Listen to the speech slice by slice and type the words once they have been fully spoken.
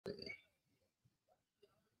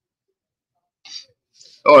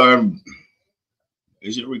Oh,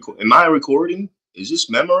 is it Am I recording? Is this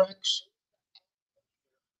Memorex?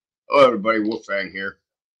 Oh, everybody, Wolfgang here.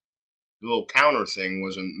 The little counter thing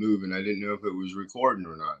wasn't moving. I didn't know if it was recording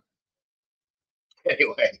or not.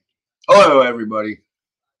 Anyway, hello, everybody.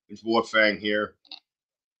 It's Wolfgang here.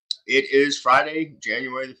 It is Friday,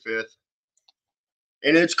 January the 5th,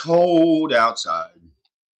 and it's cold outside.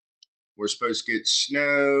 We're supposed to get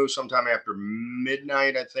snow sometime after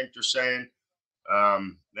midnight, I think they're saying.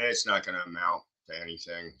 It's not going to amount to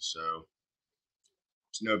anything, so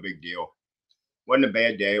it's no big deal. Wasn't a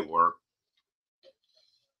bad day at work.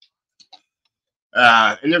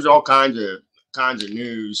 And there's all kinds of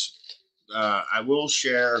news. I will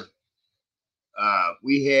share.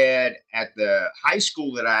 We had at the high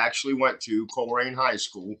school that I actually went to, Coleraine High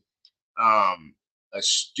School. A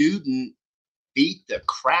student beat the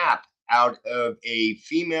crap out of a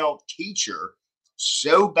female teacher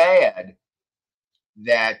so bad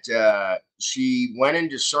that she went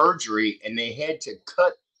into surgery, and they had to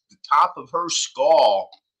cut the top of her skull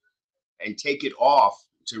and take it off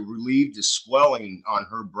to relieve the swelling on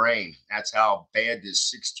her brain. That's how bad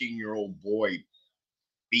this 16-year-old boy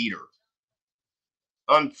beat her.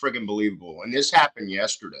 Unfriggin' believable. And this happened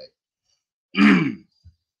yesterday.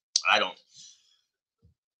 I don't.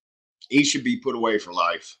 He should be put away for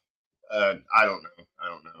life. I don't know. I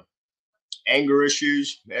don't know. Anger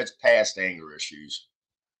issues. That's past anger issues.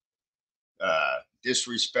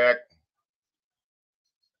 Disrespect.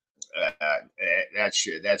 That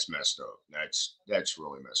shit. That's messed up. That's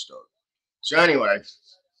really messed up. So anyway,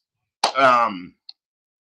 um,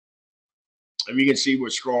 if you can see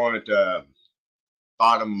what's scrolling at the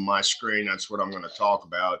bottom of my screen, that's what I'm going to talk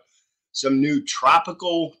about. Some new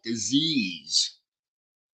tropical disease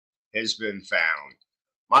has been found.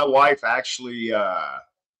 My wife actually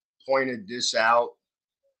pointed this out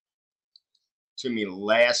to me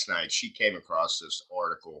last night. She came across this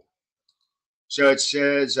article. So it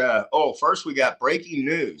says, first we got breaking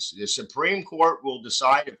news. The Supreme Court will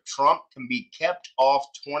decide if Trump can be kept off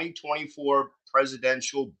 2024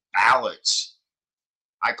 presidential ballots.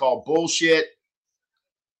 I call bullshit.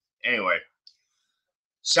 Anyway,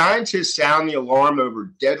 scientists sound the alarm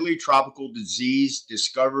over deadly tropical disease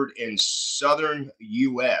discovered in southern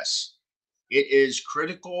U.S. It is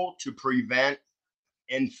critical to prevent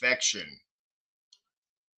infection.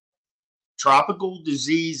 Tropical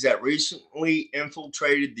disease that recently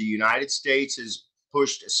infiltrated the United States has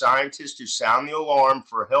pushed scientists to sound the alarm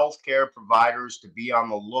for healthcare providers to be on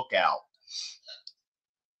the lookout.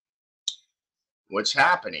 What's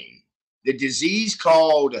happening? The disease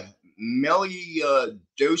called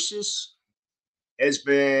melioidosis has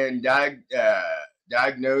been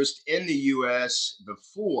diagnosed in the U.S.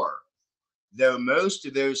 before, though most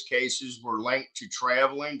of those cases were linked to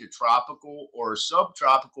traveling to tropical or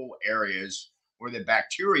subtropical areas where the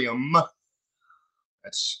bacterium,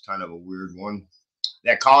 that's kind of a weird one,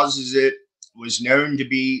 that causes it was known to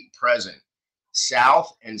be present.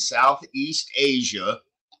 South and Southeast Asia,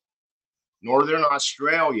 Northern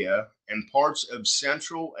Australia, and parts of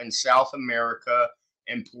Central and South America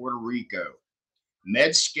and Puerto Rico.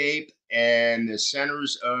 Medscape and the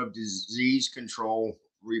Centers of Disease Control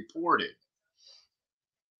reported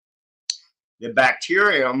the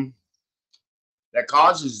bacterium that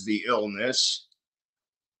causes the illness,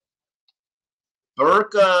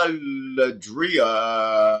 Burkholderia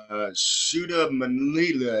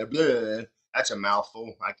pseudomonella, that's a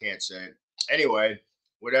mouthful. I can't say it. Anyway,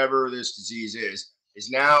 whatever this disease is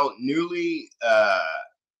now newly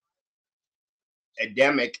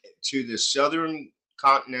endemic to the southern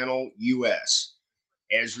continental U.S.,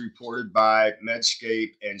 as reported by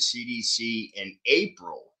Medscape and CDC in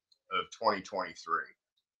April of 2023.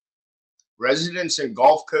 Residents in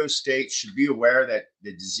Gulf Coast states should be aware that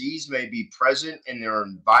the disease may be present in their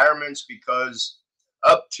environments because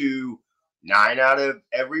up to 9 out of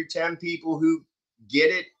every 10 people who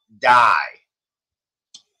get it die.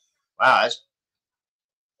 Wow, that's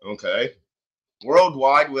okay.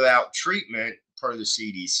 Worldwide without treatment, per the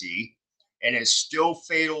CDC, and is still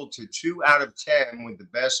fatal to 2 out of 10 with the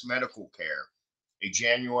best medical care. A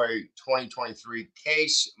January 2023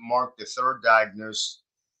 case marked the third diagnosis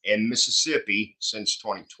in Mississippi since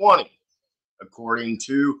 2020, according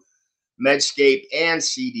to Medscape and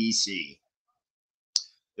CDC.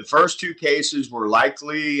 The first two cases were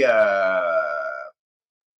likely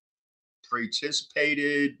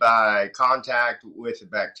precipitated by contact with the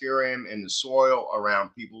bacterium in the soil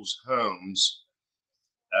around people's homes.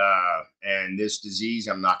 And this disease,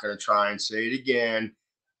 I'm not going to try and say it again,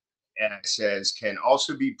 and it says can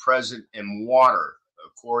also be present in water,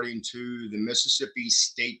 according to the Mississippi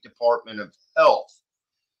State Department of Health.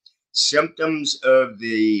 Symptoms of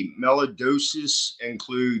the melioidosis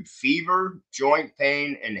include fever, joint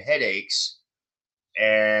pain, and headaches,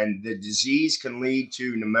 and the disease can lead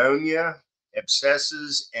to pneumonia,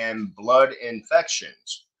 abscesses, and blood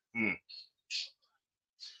infections. Hmm.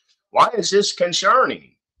 Why is this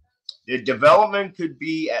concerning? The development could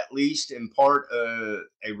be at least in part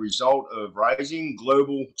a result of rising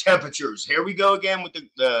global temperatures. Here we go again with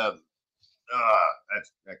that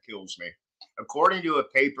kills me. According to a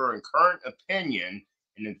paper in Current Opinion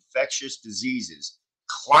in Infectious Diseases,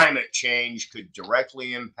 climate change could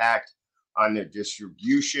directly impact on the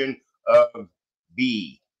distribution of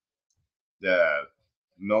B, the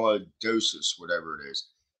melioidosis, whatever it is.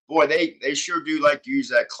 Boy, they sure do like to use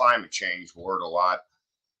that climate change word a lot.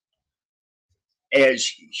 As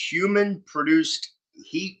human produced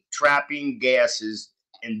heat trapping gases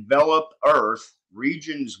envelop Earth,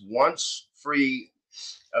 regions once free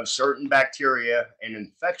of certain bacteria and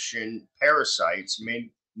infection parasites may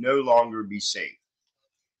no longer be safe.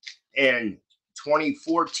 In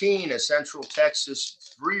 2014, a Central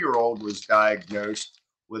Texas 3-year-old was diagnosed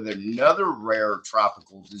with another rare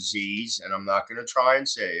tropical disease, and I'm not going to try and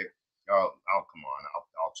say it. Oh, come on,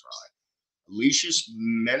 I'll try.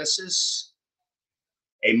 Leishmaniasis.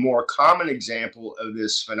 A more common example of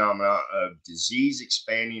this phenomena of disease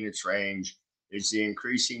expanding its range is the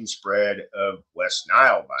increasing spread of West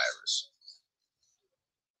Nile virus.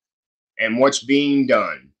 And what's being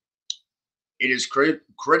done? It is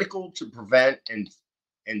critical to prevent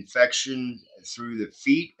infection through the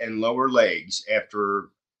feet and lower legs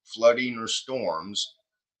after flooding or storms.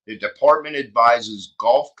 The department advises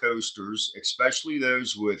Gulf coasters, especially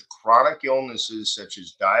those with chronic illnesses such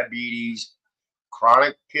as diabetes,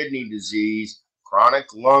 chronic kidney disease,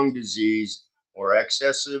 chronic lung disease, or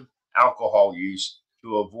excessive alcohol use,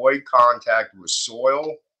 to avoid contact with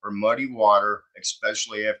soil or muddy water,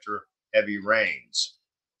 especially after heavy rains.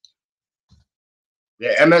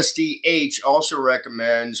 The MSDH also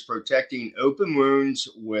recommends protecting open wounds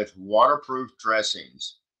with waterproof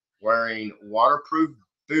dressings, wearing waterproof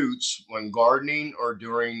boots when gardening or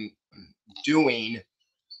during doing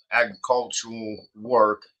agricultural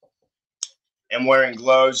work, and wearing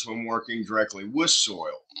gloves when working directly with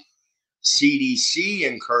soil. CDC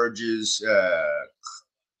encourages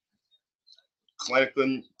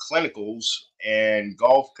clinicals and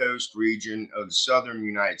Gulf Coast region of the southern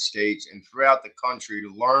United States and throughout the country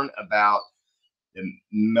to learn about the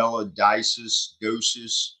melioidosis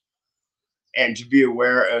and to be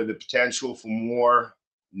aware of the potential for more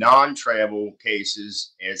non-travel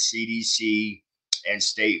cases as CDC and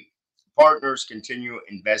state partners continue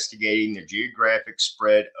investigating the geographic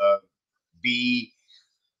spread of B.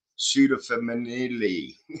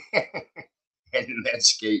 pseudofamiliae, and the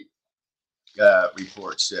Medscape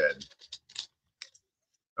report said.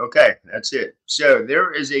 Okay, that's it. So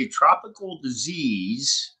there is a tropical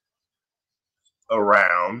disease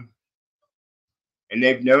around, and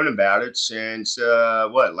they've known about it since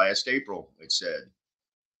last April, it said.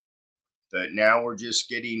 But now we're just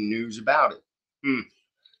getting news about it.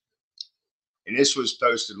 And this was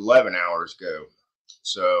posted 11 hours ago.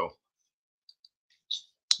 So,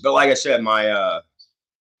 but like I said, my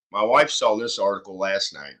wife saw this article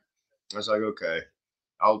last night. I was like, okay,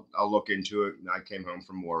 I'll look into it. And I came home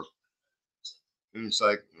from work, and it's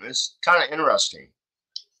like, it's kind of interesting.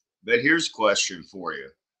 But here's a question for you: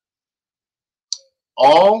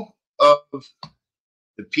 all of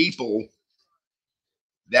the people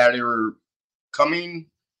that are coming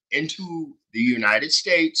into the United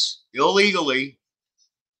States illegally,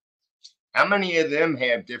 how many of them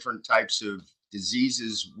have different types of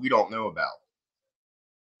diseases we don't know about?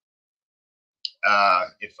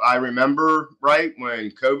 If I remember right,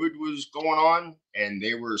 when COVID was going on and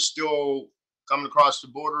they were still coming across the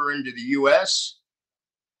border into the US,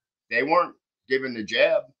 they weren't given the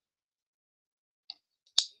jab.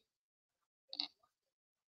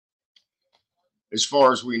 As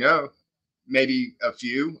far as we know, maybe a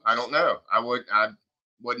few. I don't know. I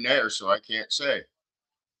wasn't there, so I can't say.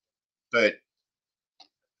 But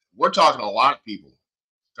we're talking a lot of people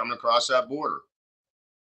coming across that border.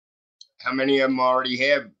 How many of them already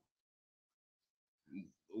have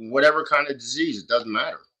whatever kind of disease? It doesn't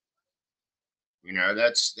matter. You know,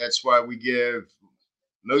 that's why we give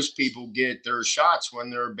most people get their shots when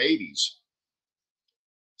they're babies.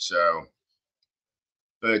 So,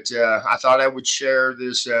 but I thought I would share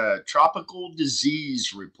this tropical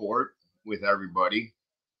disease report with everybody.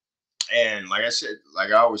 And like I said,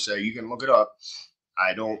 like I always say, you can look it up.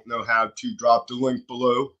 I don't know how to drop the link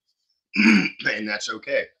below, and that's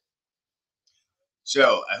okay.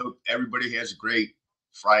 So I hope everybody has a great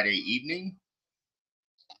Friday evening.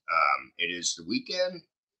 It is the weekend.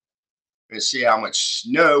 Let's see how much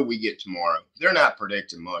snow we get tomorrow. They're not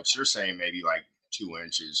predicting much. They're saying maybe like 2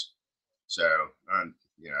 inches. So I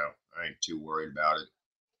ain't too worried about it.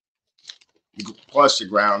 Plus, the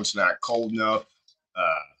ground's not cold enough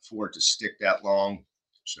for it to stick that long.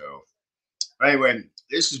 So, anyway,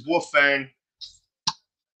 this is Wolfang.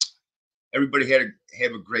 Everybody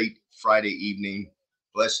have a great Friday evening.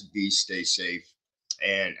 Blessed be. Stay safe,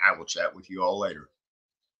 and I will chat with you all later.